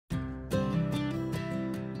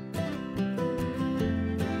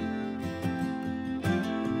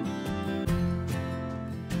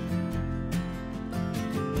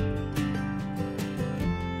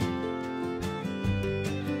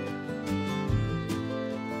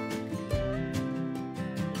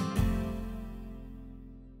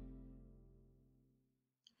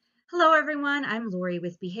Hello everyone, I'm Lori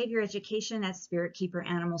with Behavior Education at Spirit Keeper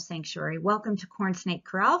Animal Sanctuary. Welcome to Cornsnake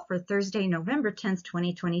Corral for Thursday, November 10th,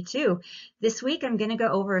 2022. This week I'm going to go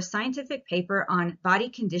over a scientific paper on body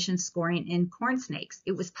condition scoring in corn snakes.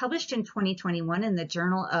 It was published in 2021 in the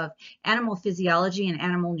Journal of Animal Physiology and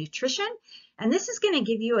Animal Nutrition, and this is going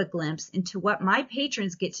to give you a glimpse into what my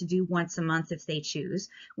patrons get to do once a month if they choose.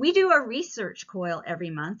 We do a research coil every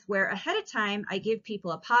month where ahead of time I give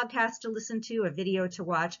people a podcast to listen to, a video to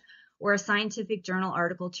watch, or a scientific journal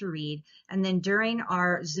article to read. And then during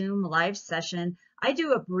our Zoom live session, I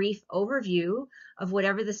do a brief overview of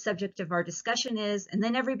whatever the subject of our discussion is, and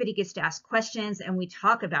then everybody gets to ask questions and we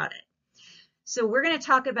talk about it. So we're going to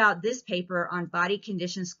talk about this paper on body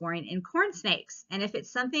condition scoring in corn snakes. And if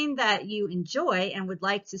it's something that you enjoy and would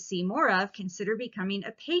like to see more of, consider becoming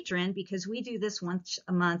a patron, because we do this once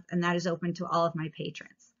a month and that is open to all of my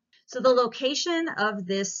patrons. So the location of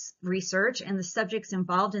this research and the subjects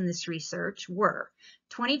involved in this research were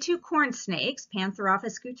 22 corn snakes,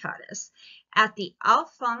 Pantherophis guttatus, at the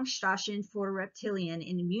Auffangstation für Reptilien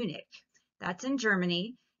in Munich. That's in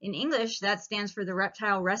Germany. In English, that stands for the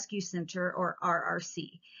Reptile Rescue Center, or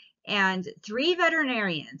RRC. And 3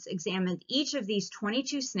 veterinarians examined each of these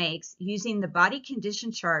 22 snakes using the body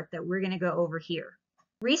condition chart that we're going to go over here.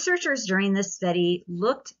 Researchers during this study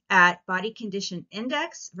looked at body condition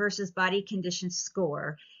index versus body condition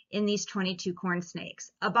score in these 22 corn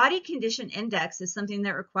snakes. A body condition index is something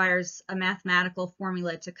that requires a mathematical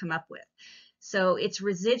formula to come up with. So it's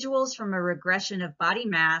residuals from a regression of body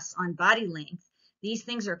mass on body length. These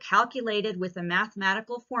things are calculated with a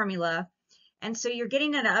mathematical formula, and so you're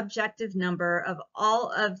getting an objective number of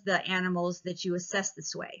all of the animals that you assess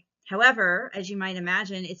this way. However, as you might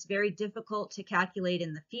imagine, it's very difficult to calculate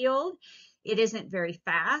in the field. It isn't very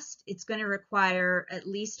fast. It's going to require at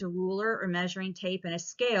least a ruler or measuring tape and a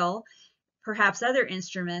scale, perhaps other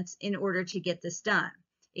instruments, in order to get this done.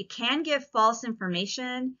 It can give false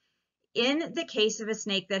information in the case of a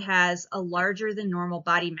snake that has a larger than normal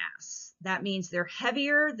body mass. That means they're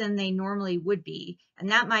heavier than they normally would be,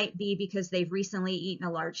 and that might be because they've recently eaten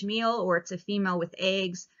a large meal, or it's a female with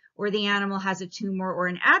eggs, or the animal has a tumor or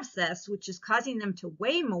an abscess, which is causing them to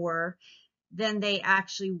weigh more than they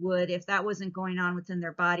actually would if that wasn't going on within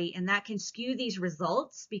their body. And that can skew these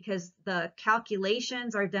results because the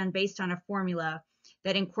calculations are done based on a formula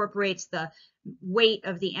that incorporates the weight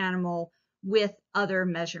of the animal with other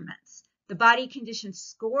measurements. The body condition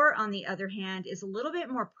score, on the other hand, is a little bit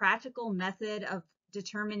more practical method of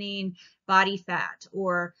determining body fat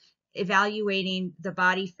or evaluating the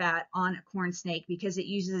body fat on a corn snake, because it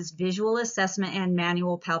uses visual assessment and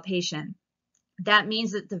manual palpation. That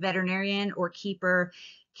means that the veterinarian or keeper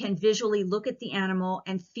can visually look at the animal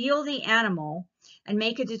and feel the animal and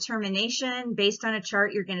make a determination based on a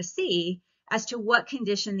chart you're going to see as to what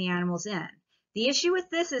condition the animal's in. The issue with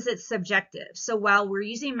this is it's subjective. So while we're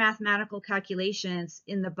using mathematical calculations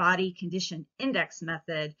in the body condition index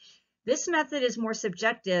method, this method is more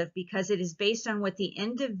subjective because it is based on what the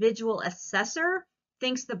individual assessor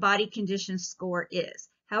thinks the body condition score is.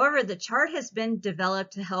 However, the chart has been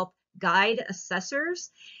developed to help guide assessors,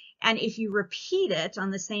 and if you repeat it on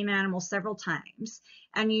the same animal several times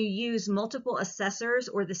and you use multiple assessors,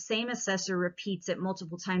 or the same assessor repeats it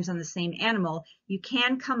multiple times on the same animal, you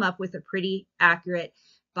can come up with a pretty accurate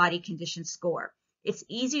body condition score. It's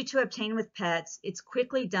easy to obtain with pets, it's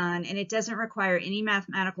quickly done, and it doesn't require any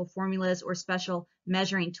mathematical formulas or special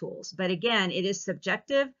measuring tools. But again, it is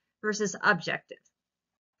subjective versus objective.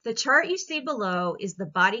 The chart you see below is the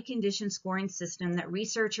body condition scoring system that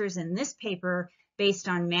researchers in this paper, based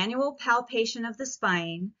on manual palpation of the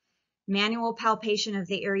spine, manual palpation of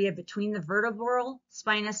the area between the vertebral,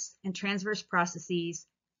 spinous, and transverse processes,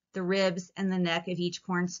 the ribs, and the neck of each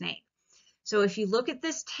corn snake. So if you look at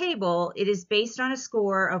this table, it is based on a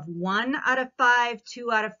score of 1 out of 5,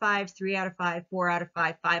 2 out of 5, 3 out of 5, 4 out of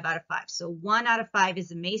 5, 5 out of 5. So 1 out of 5 is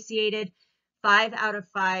emaciated, 5 out of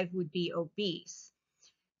 5 would be obese.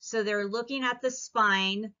 So they're looking at the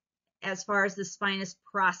spine as far as the spinous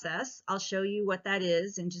process. I'll show you what that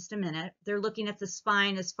is in just a minute. They're looking at the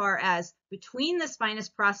spine as far as between the spinous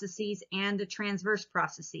processes and the transverse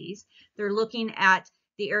processes. They're looking at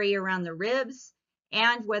the area around the ribs,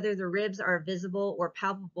 and whether the ribs are visible or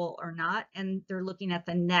palpable or not, and they're looking at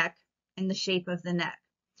the neck and the shape of the neck.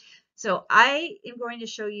 So I am going to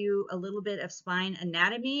show you a little bit of spine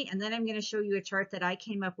anatomy, and then I'm going to show you a chart that I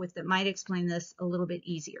came up with that might explain this a little bit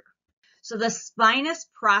easier. So the spinous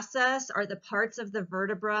process are the parts of the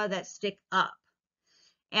vertebra that stick up.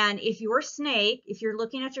 And if you're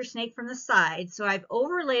looking at your snake from the side, so I've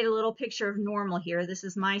overlaid a little picture of normal here. This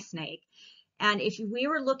is my snake. And if we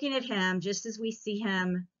were looking at him just as we see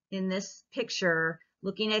him in this picture,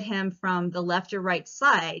 looking at him from the left or right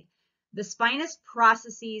side, the spinous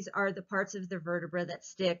processes are the parts of the vertebra that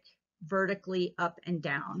stick vertically up and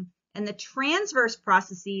down. And the transverse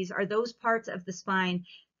processes are those parts of the spine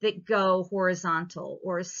that go horizontal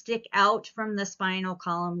or stick out from the spinal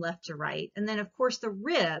column left to right. And then, of course, the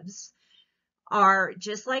ribs are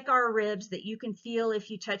just like our ribs that you can feel if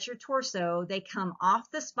you touch your torso. They come off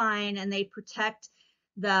the spine and they protect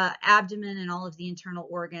the abdomen and all of the internal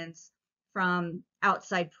organs from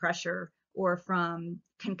outside pressure or from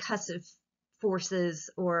concussive forces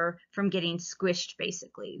or from getting squished,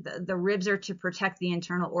 basically. The ribs are to protect the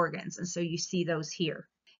internal organs, and so you see those here.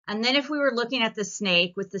 And then if we were looking at the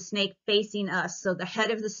snake with the snake facing us, so the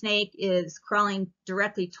head of the snake is crawling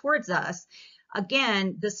directly towards us,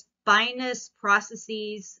 again, the spinous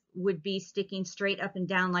processes would be sticking straight up and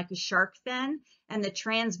down like a shark fin, and the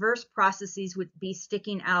transverse processes would be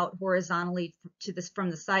sticking out horizontally from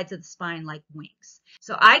the sides of the spine like wings.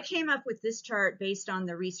 So I came up with this chart based on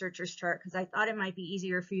the researcher's chart because I thought it might be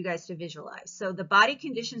easier for you guys to visualize. So the body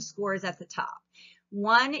condition score is at the top.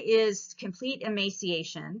 1 is complete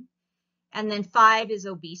emaciation, and then 5 is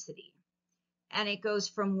obesity. And it goes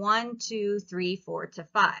from 1, 2, 3, 4 to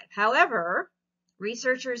 5. However,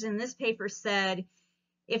 researchers in this paper said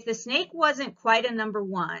if the snake wasn't quite a number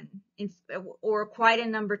 1 or quite a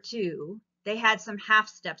number 2, they had some half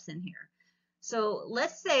steps in here. So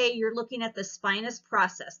let's say you're looking at the spinous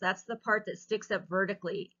process. That's the part that sticks up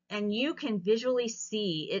vertically, and you can visually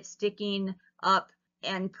see it sticking up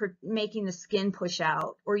and making the skin push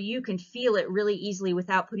out, or you can feel it really easily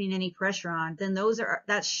without putting any pressure on. Then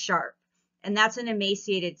that's sharp, and that's an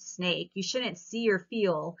emaciated snake. You shouldn't see or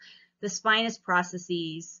feel the spinous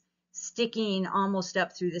processes sticking almost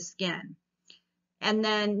up through the skin. And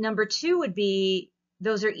then number 2 would be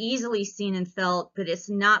those are easily seen and felt, but it's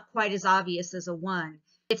not quite as obvious as a 1.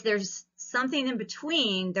 If there's something in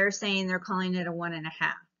between, they're saying they're calling it a 1.5.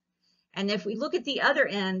 And if we look at the other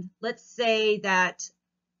end, let's say that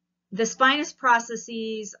the spinous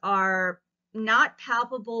processes are not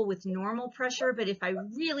palpable with normal pressure, but if I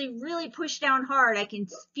really, really push down hard, I can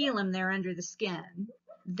feel them there under the skin.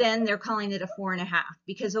 Then they're calling it a 4.5,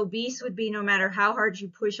 because obese would be no matter how hard you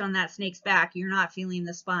push on that snake's back, you're not feeling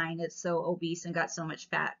the spine. It's so obese and got so much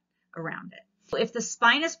fat around it. If the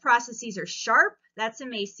spinous processes are sharp, that's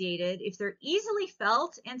emaciated. If they're easily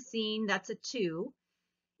felt and seen, that's a 2.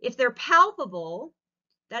 If they're palpable,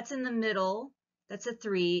 that's in the middle, that's a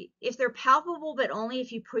 3. If they're palpable, but only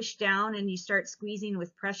if you push down and you start squeezing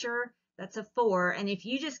with pressure, that's a 4. And if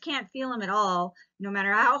you just can't feel them at all, no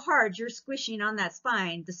matter how hard you're squishing on that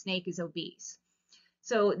spine, the snake is obese.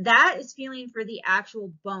 So that is feeling for the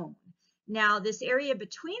actual bone. Now, this area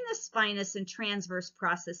between the spinous and transverse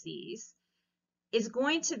processes is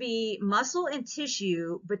going to be muscle and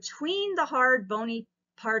tissue between the hard, bony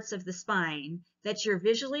parts of the spine that you're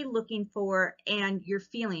visually looking for and you're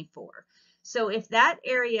feeling for. So if that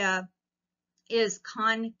area is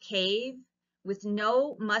concave with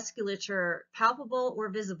no musculature palpable or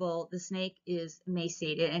visible, the snake is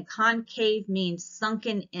emaciated. And concave means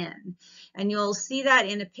sunken in. And you'll see that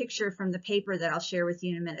in a picture from the paper that I'll share with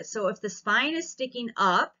you in a minute. So if the spine is sticking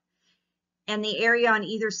up and the area on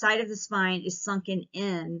either side of the spine is sunken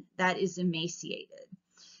in, that is emaciated.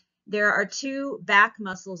 There are 2 back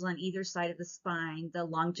muscles on either side of the spine, the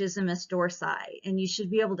longissimus dorsi, and you should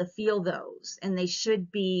be able to feel those, and they should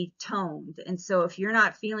be toned. And so if you're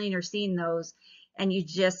not feeling or seeing those, and you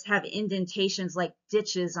just have indentations like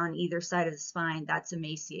ditches on either side of the spine, that's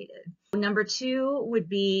emaciated. Number 2 would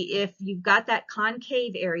be if you've got that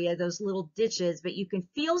concave area, those little ditches, but you can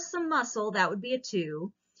feel some muscle, that would be a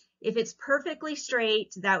 2. If it's perfectly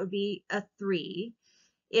straight, that would be a 3.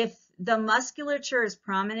 If the musculature is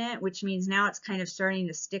prominent, which means now it's kind of starting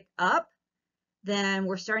to stick up, then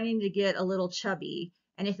we're starting to get a little chubby.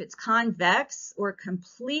 And if it's convex or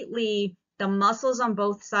completely, the muscles on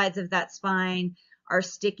both sides of that spine are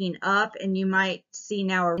sticking up, and you might see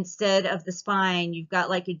now instead of the spine, you've got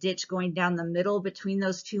like a ditch going down the middle between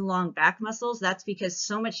those 2 long back muscles. That's because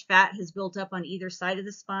so much fat has built up on either side of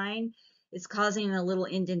the spine. It's causing a little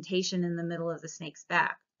indentation in the middle of the snake's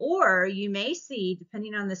back. Or you may see,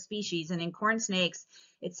 depending on the species, and in corn snakes,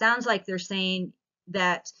 it sounds like they're saying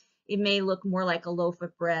that it may look more like a loaf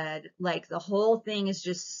of bread, like the whole thing is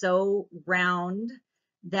just so round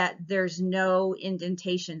that there's no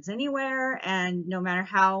indentations anywhere, and no matter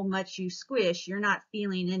how much you squish, you're not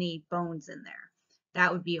feeling any bones in there.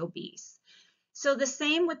 That would be obese. So the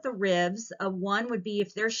same with the ribs. A 1 would be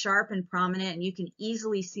if they're sharp and prominent and you can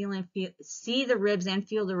easily see the ribs and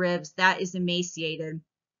feel the ribs, that is emaciated.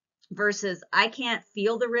 Versus I can't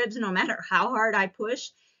feel the ribs no matter how hard I push,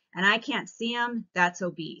 and I can't see them, that's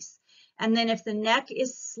obese. And then if the neck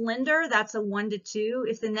is slender, that's a 1 to 2.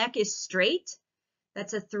 If the neck is straight,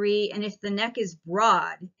 that's a 3. And if the neck is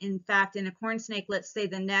broad, in fact, in a corn snake, let's say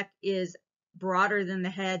the neck is broader than the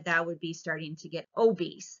head, that would be starting to get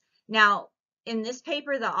obese. Now, in this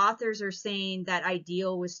paper, the authors are saying that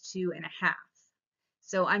ideal was 2.5.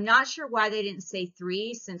 So I'm not sure why they didn't say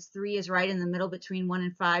 3, since 3 is right in the middle between 1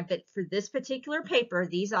 and 5. But for this particular paper,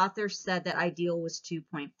 these authors said that ideal was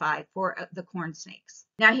 2.5 for the corn snakes.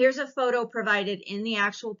 Now here's a photo provided in the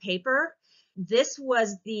actual paper. This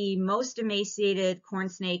was the most emaciated corn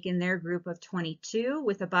snake in their group of 22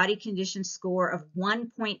 with a body condition score of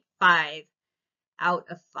 1.5 out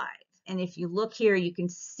of 5. And if you look here, you can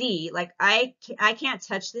see, like, I can't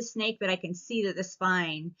touch this snake, but I can see that the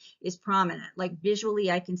spine is prominent. Like,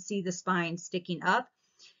 visually, I can see the spine sticking up,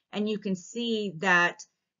 and you can see that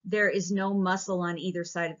there is no muscle on either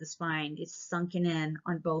side of the spine. It's sunken in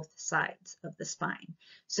on both sides of the spine.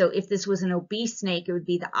 So if this was an obese snake, it would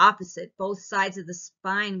be the opposite. Both sides of the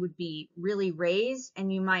spine would be really raised,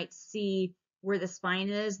 and you might see where the spine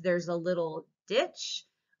is, there's a little ditch,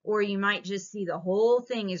 or you might just see the whole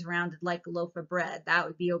thing is rounded like a loaf of bread. That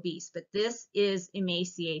would be obese. But this is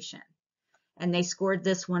emaciation, and they scored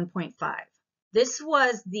this 1.5. This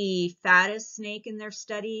was the fattest snake in their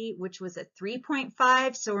study, which was at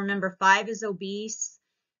 3.5. So remember, 5 is obese,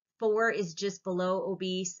 4 is just below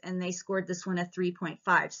obese, and they scored this one at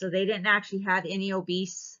 3.5. So they didn't actually have any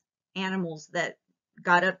obese animals that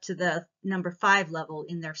got up to the number 5 level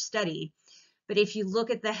in their study. But if you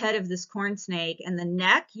look at the head of this corn snake and the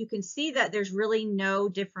neck, you can see that there's really no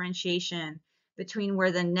differentiation between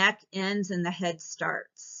where the neck ends and the head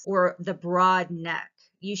starts, or the broad neck.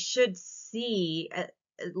 You should see, at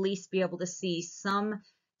least be able to see some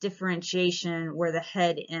differentiation where the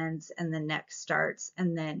head ends and the neck starts,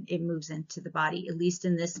 and then it moves into the body, at least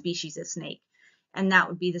in this species of snake. And that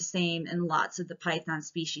would be the same in lots of the python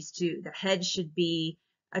species too. The head should be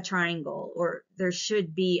a triangle, or there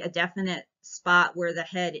should be a definite spot where the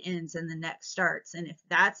head ends and the neck starts. And if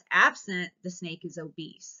that's absent, the snake is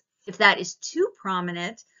obese. If that is too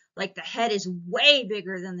prominent, like the head is way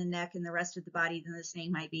bigger than the neck and the rest of the body, then the snake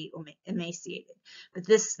might be emaciated. But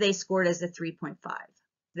this they scored as a 3.5.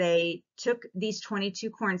 They took these 22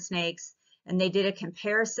 corn snakes and they did a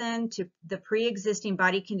comparison to the pre-existing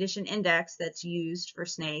body condition index that's used for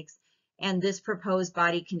snakes and this proposed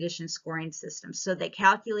body condition scoring system. So they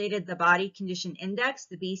calculated the body condition index,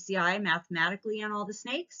 the BCI, mathematically on all the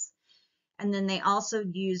snakes. And then they also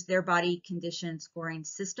used their body condition scoring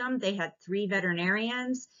system. They had 3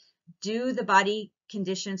 veterinarians do the body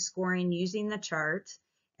condition scoring using the chart.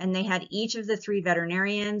 And they had each of the 3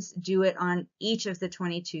 veterinarians do it on each of the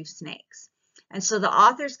 22 snakes. And so the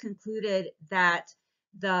authors concluded that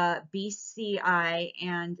the BCI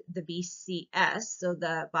and the BCS, so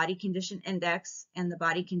the body condition index and the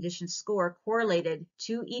body condition score, correlated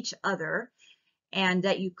to each other, and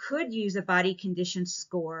that you could use a body condition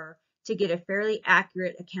score to get a fairly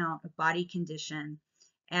accurate account of body condition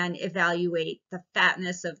and evaluate the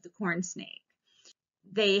fatness of the corn snake.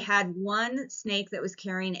 They had one snake that was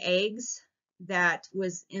carrying eggs that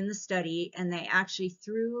was in the study, and they actually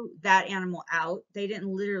threw that animal out. They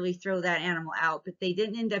didn't literally throw that animal out, but they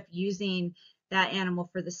didn't end up using that animal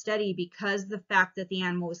for the study because the fact that the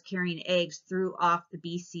animal was carrying eggs threw off the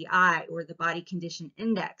BCI, or the body condition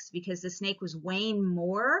index, because the snake was weighing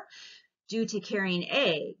more due to carrying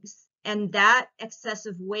eggs. And that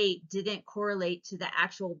excessive weight didn't correlate to the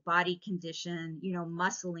actual body condition,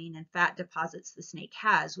 muscling and fat deposits the snake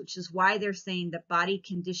has, which is why they're saying the body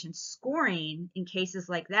condition scoring in cases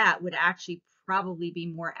like that would actually probably be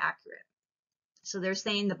more accurate. So they're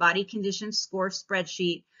saying the body condition score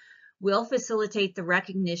spreadsheet will facilitate the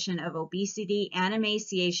recognition of obesity and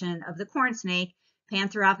emaciation of the corn snake,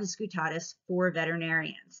 Pantherophis guttatus, for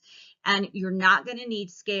veterinarians. And you're not going to need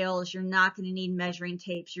scales, you're not going to need measuring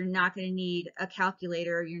tapes, you're not going to need a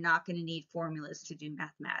calculator, you're not going to need formulas to do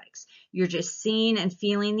mathematics. You're just seeing and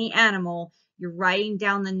feeling the animal. You're writing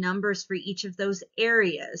down the numbers for each of those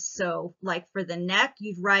areas. So like for the neck,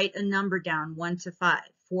 you'd write a number down, 1 to 5.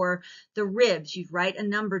 For the ribs, you'd write a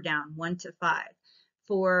number down, 1 to 5.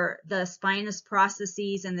 For the spinous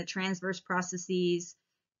processes and the transverse processes,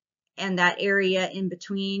 and that area in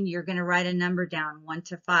between, you're going to write a number down, 1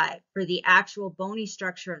 to 5. For the actual bony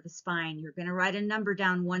structure of the spine, you're going to write a number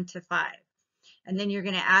down, 1 to 5. And then you're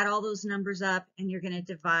going to add all those numbers up and you're going to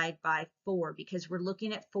divide by 4, because we're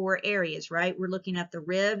looking at 4 areas, right? We're looking at the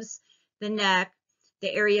ribs, the neck,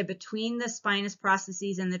 the area between the spinous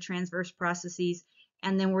processes and the transverse processes,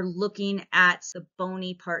 And then we're looking at the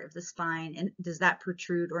bony part of the spine and does that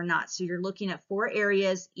protrude or not. So you're looking at 4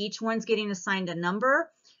 areas. Each one's getting assigned a number.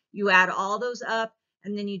 You add all those up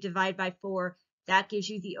and then you divide by 4. That gives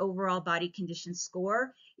you the overall body condition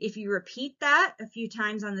score. If you repeat that a few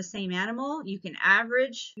times on the same animal, you can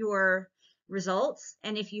average your results.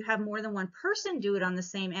 And if you have more than one person do it on the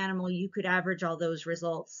same animal, you could average all those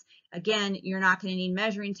results. Again, you're not going to need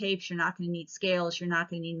measuring tapes. You're not going to need scales. You're not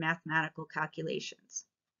going to need mathematical calculations.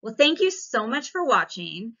 Well, thank you so much for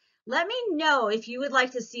watching. Let me know if you would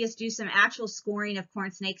like to see us do some actual scoring of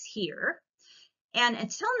corn snakes here. And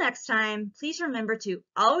until next time, please remember to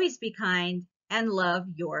always be kind and love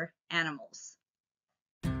your animals.